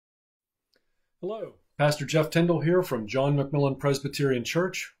Hello, Pastor Jeff Tindall here from John McMillan Presbyterian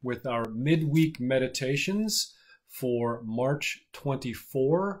Church with our midweek meditations for March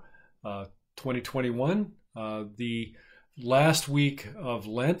 24, 2021, the last week of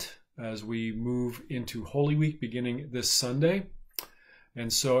Lent as we move into Holy Week beginning this Sunday.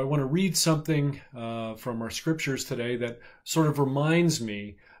 And so I want to read something from our scriptures today that sort of reminds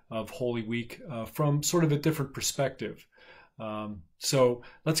me of Holy Week from sort of a different perspective. So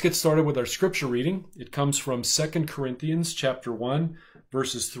let's get started with our scripture reading. It comes from 2 Corinthians chapter 1,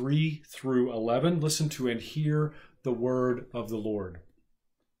 verses 3 through 11. Listen to and hear the word of the Lord.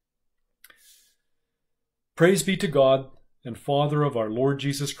 Praise be to God and Father of our Lord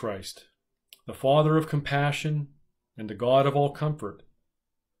Jesus Christ, the Father of compassion and the God of all comfort,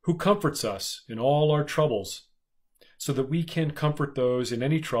 who comforts us in all our troubles, so that we can comfort those in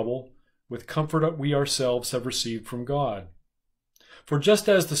any trouble with comfort we ourselves have received from God. For just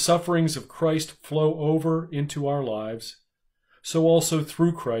as the sufferings of Christ flow over into our lives, so also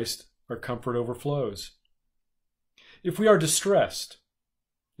through Christ our comfort overflows. If we are distressed,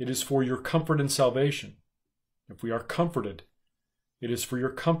 it is for your comfort and salvation. If we are comforted, it is for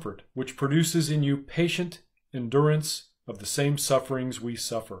your comfort, which produces in you patient endurance of the same sufferings we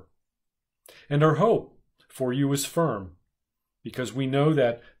suffer. And our hope for you is firm, because we know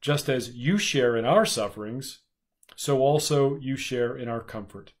that just as you share in our sufferings, so also you share in our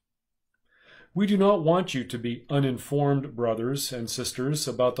comfort. We do not want you to be uninformed, brothers and sisters,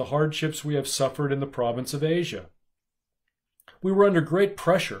 about the hardships we have suffered in the province of Asia. We were under great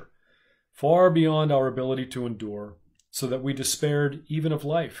pressure, far beyond our ability to endure, so that we despaired even of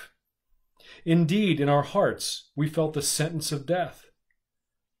life. Indeed, in our hearts we felt the sentence of death.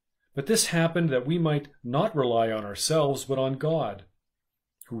 But this happened that we might not rely on ourselves, but on God,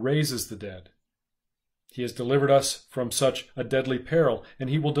 who raises the dead. He has delivered us from such a deadly peril, and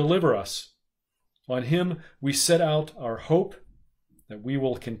he will deliver us. On him we set out our hope that we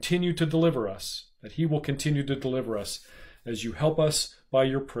will continue to deliver us, that he will continue to deliver us as you help us by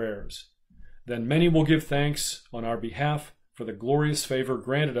your prayers. Then many will give thanks on our behalf for the glorious favor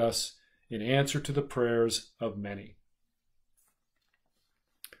granted us in answer to the prayers of many.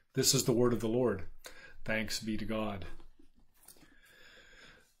 This is the word of the Lord. Thanks be to God.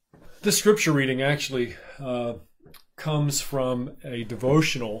 This scripture reading actually comes from a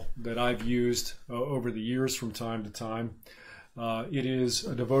devotional that I've used over the years from time to time. It is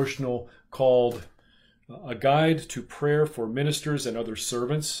a devotional called A Guide to Prayer for Ministers and Other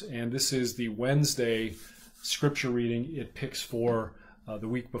Servants, and this is the Wednesday scripture reading it picks for the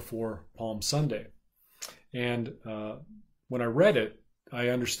week before Palm Sunday. And when I read it, I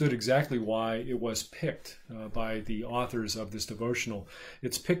understood exactly why it was picked by the authors of this devotional.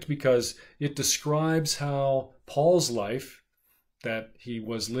 It's picked because it describes how Paul's life, that he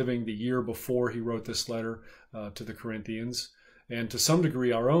was living the year before he wrote this letter to the Corinthians, and to some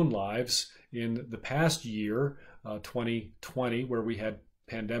degree our own lives in the past year, 2020, where we had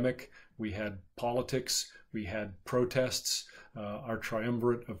pandemic, we had politics, we had protests, our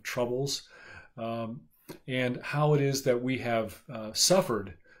triumvirate of troubles, and how it is that we have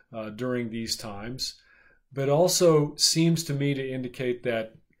suffered during these times, but also seems to me to indicate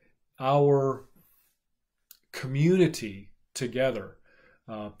that our community together,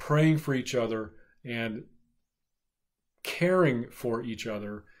 praying for each other and caring for each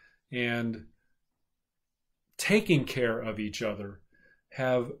other and taking care of each other,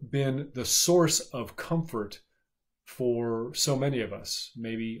 have been the source of comfort for so many of us,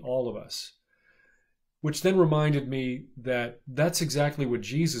 maybe all of us. Which then reminded me that that's exactly what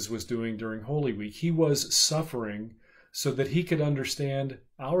Jesus was doing during Holy Week. He was suffering so that he could understand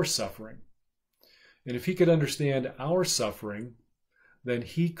our suffering. And if he could understand our suffering, then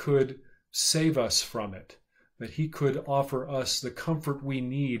he could save us from it, that he could offer us the comfort we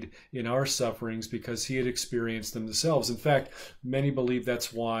need in our sufferings because he had experienced them themselves. In fact, many believe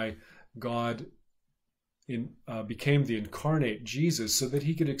that's why God became the incarnate Jesus, so that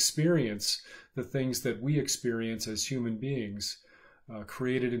he could experience the things that we experience as human beings,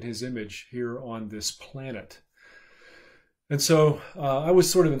 created in his image here on this planet. And so I was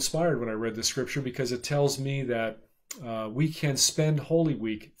sort of inspired when I read the scripture, because it tells me that we can spend Holy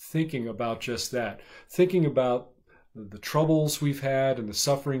Week thinking about just that, thinking about the troubles we've had and the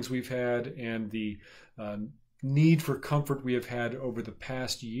sufferings we've had and the need for comfort we have had over the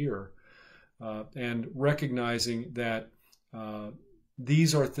past year. And recognizing that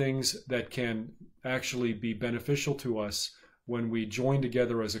these are things that can actually be beneficial to us when we join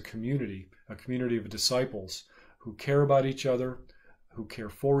together as a community of disciples who care about each other, who care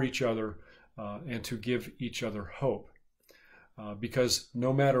for each other, and to give each other hope. Because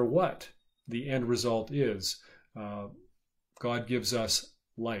no matter what, the end result is God gives us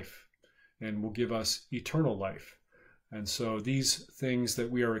life and will give us eternal life. And so these things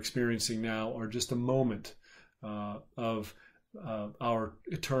that we are experiencing now are just a moment of our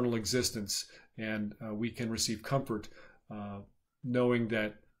eternal existence, and we can receive comfort knowing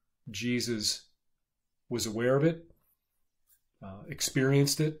that Jesus was aware of it,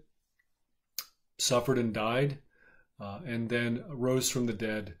 experienced it, suffered and died, and then rose from the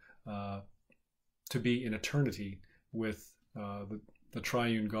dead to be in eternity with the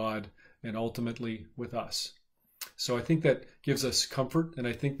triune God and ultimately with us. So I think that gives us comfort, and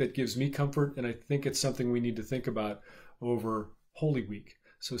I think that gives me comfort, and I think it's something we need to think about over Holy Week.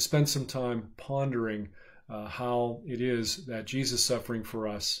 So spend some time pondering how it is that Jesus' suffering for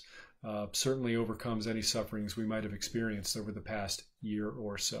us certainly overcomes any sufferings we might have experienced over the past year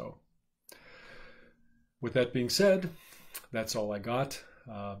or so. With that being said, that's all I got.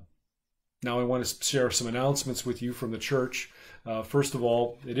 Now I want to share some announcements with you from the church. First of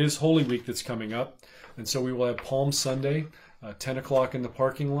all, it is Holy Week that's coming up, and so we will have Palm Sunday, 10 o'clock in the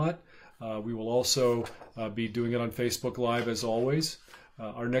parking lot. We will also be doing it on Facebook Live as always.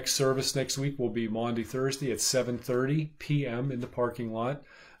 Our next service next week will be Maundy Thursday at 7:30 p.m. in the parking lot.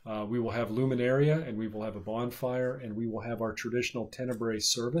 We will have Luminaria, and we will have a bonfire, and we will have our traditional Tenebrae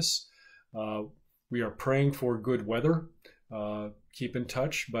service. We are praying for good weather. Keep in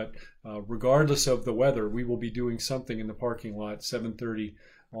touch, but regardless of the weather, we will be doing something in the parking lot 7:30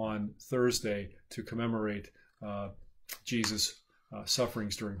 on Thursday to commemorate Jesus'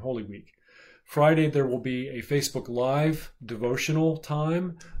 sufferings during Holy Week. Friday, there will be a Facebook Live devotional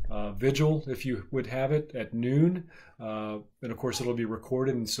time, vigil, if you would have it, at noon. And of course, it'll be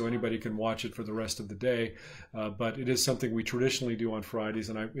recorded, and so anybody can watch it for the rest of the day. But it is something we traditionally do on Fridays,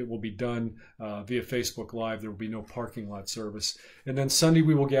 and it will be done via Facebook Live. There will be no parking lot service. And then Sunday,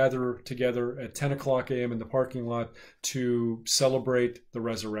 we will gather together at 10 o'clock a.m. in the parking lot to celebrate the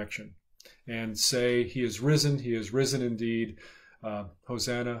resurrection and say, He is risen indeed.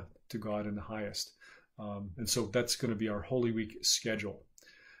 Hosanna to God in the highest. And so that's going to be our Holy Week schedule.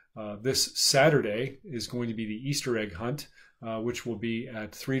 This Saturday is going to be the Easter egg hunt, which will be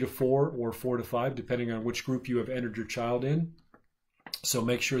at 3 to 4 or 4 to 5, depending on which group you have entered your child in. So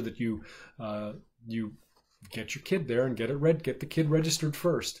make sure that you get your kid there and get the kid registered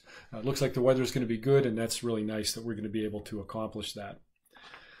first. It looks like the weather is going to be good, and that's really nice that we're going to be able to accomplish that.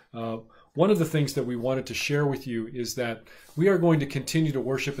 One of the things that we wanted to share with you is that we are going to continue to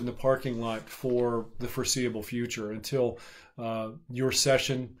worship in the parking lot for the foreseeable future until your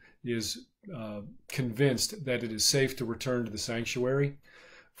session is convinced that it is safe to return to the sanctuary.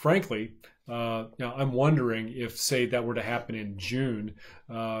 Frankly, now I'm wondering if, say, that were to happen in June,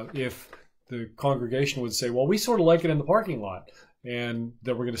 if the congregation would say, well, we sort of like it in the parking lot, and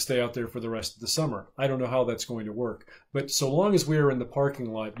that we're going to stay out there for the rest of the summer. I don't know how that's going to work. But so long as we are in the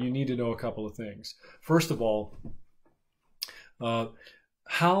parking lot, you need to know a couple of things. First of all,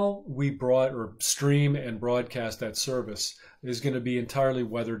 how we stream and broadcast that service is going to be entirely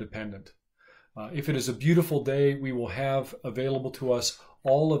weather dependent. If it is a beautiful day, we will have available to us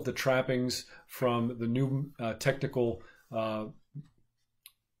all of the trappings from the new technical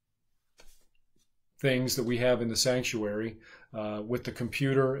things that we have in the sanctuary, with the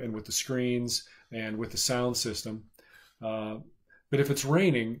computer and with the screens and with the sound system. But if it's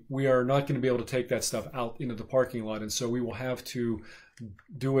raining, we are not going to be able to take that stuff out into the parking lot, and so we will have to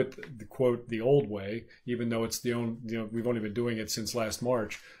do it, quote, the old way, even though it's we've only been doing it since last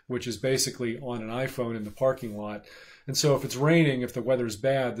March, which is basically on an iPhone in the parking lot. And so if it's raining, if the weather's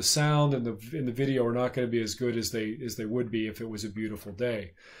bad, the sound and the video are not going to be as good as they would be if it was a beautiful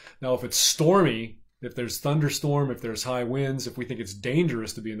day. Now, if it's stormy, if there's thunderstorm, if there's high winds, if we think it's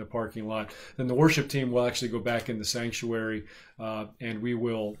dangerous to be in the parking lot, then the worship team will actually go back in the sanctuary, and we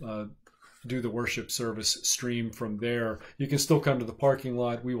will do the worship service stream from there. You can still come to the parking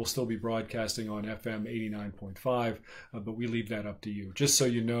lot. We will still be broadcasting on FM 89.5, but we leave that up to you. Just so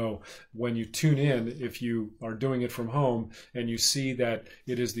you know, when you tune in, if you are doing it from home and you see that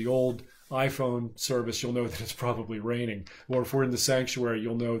it is the old iPhone service, you'll know that it's probably raining. Or if we're in the sanctuary,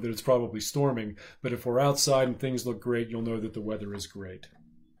 you'll know that it's probably storming. But if we're outside and things look great, you'll know that the weather is great.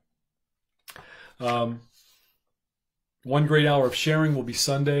 One great hour of sharing will be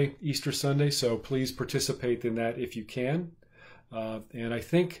Sunday, Easter Sunday, so please participate in that if you can. And I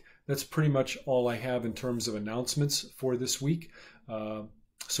think that's pretty much all I have in terms of announcements for this week.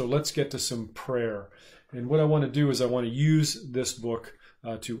 So let's get to some prayer. And what I want to do is I want to use this book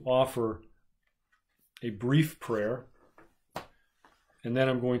to offer a brief prayer, and then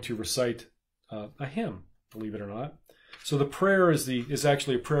I'm going to recite a hymn, believe it or not. So the prayer is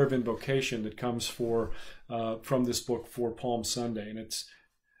actually a prayer of invocation that comes from this book for Palm Sunday, and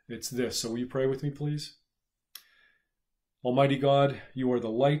it's this. So will you pray with me, please? Almighty God, you are the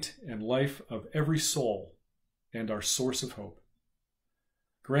light and life of every soul and our source of hope.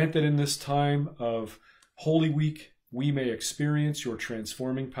 Grant that in this time of Holy Week, we may experience your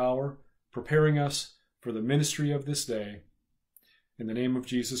transforming power, preparing us for the ministry of this day. In the name of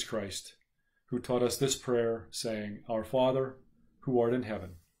Jesus Christ, who taught us this prayer, saying, Our Father, who art in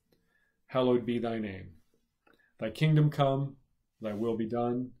heaven, hallowed be thy name. Thy kingdom come, thy will be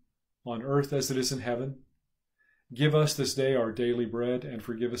done, on earth as it is in heaven. Give us this day our daily bread, and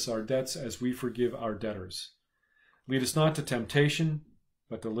forgive us our debts as we forgive our debtors. Lead us not to temptation,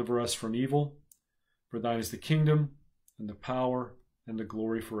 but deliver us from evil. For thine is the kingdom, and the power, and the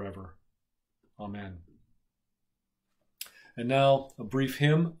glory forever. Amen. And now, a brief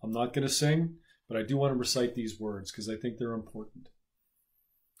hymn. I'm not going to sing, but I do want to recite these words because I think they're important.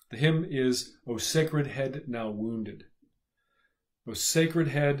 The hymn is, O Sacred Head Now Wounded. O Sacred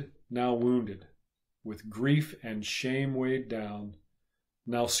Head Now Wounded, with grief and shame weighed down,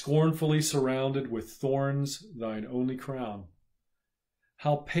 now scornfully surrounded with thorns, thine only crown.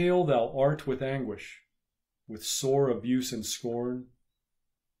 How pale thou art with anguish, with sore abuse and scorn.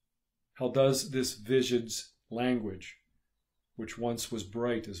 How does this visage language, which once was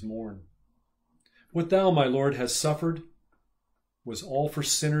bright as morn? What thou, my Lord, hast suffered was all for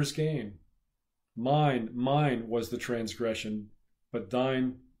sinners' gain. Mine was the transgression, but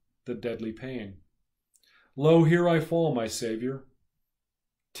thine the deadly pain. Lo, here I fall, my Saviour.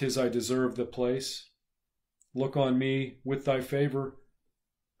 'Tis I deserve the place. Look on me with thy favour.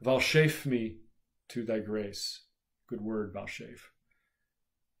 Vouchsafe me to thy grace. Good word, vouchsafe.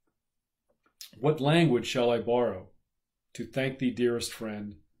 What language shall I borrow to thank thee, dearest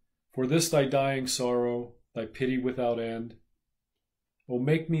friend, for this thy dying sorrow, thy pity without end? O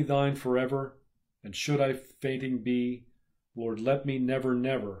make me thine forever, and should I fainting be, Lord, let me never,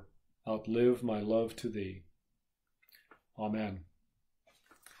 never outlive my love to thee. Amen.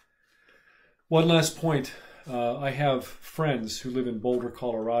 One last point. I have friends who live in Boulder,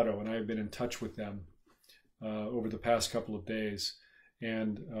 Colorado, and I have been in touch with them over the past couple of days.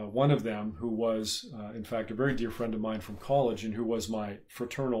 And one of them, who was, in fact, a very dear friend of mine from college and who was my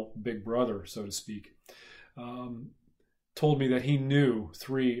fraternal big brother, so to speak, told me that he knew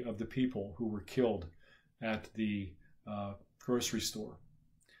 3 of the people who were killed at the grocery store.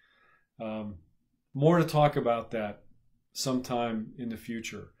 More to talk about that sometime in the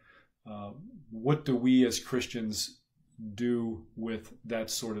future. What do we as Christians do with that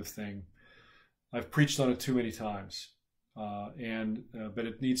sort of thing? I've preached on it too many times, but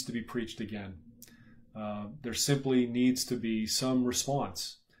it needs to be preached again. There simply needs to be some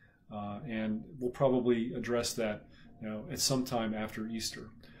response, and we'll probably address that at some time after Easter.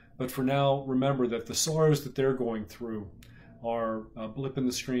 But for now, remember that the sorrows that they're going through are a blip in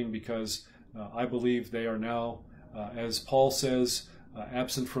the screen, because I believe they are now, as Paul says,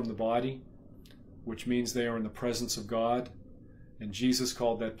 absent from the body, which means they are in the presence of God, and Jesus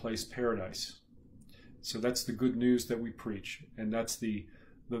called that place paradise. So that's the good news that we preach, and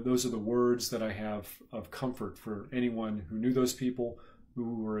those are the words that I have of comfort for anyone who knew those people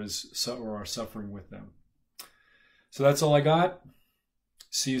who were or are suffering with them. So that's all I got.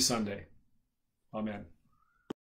 See you Sunday. Amen.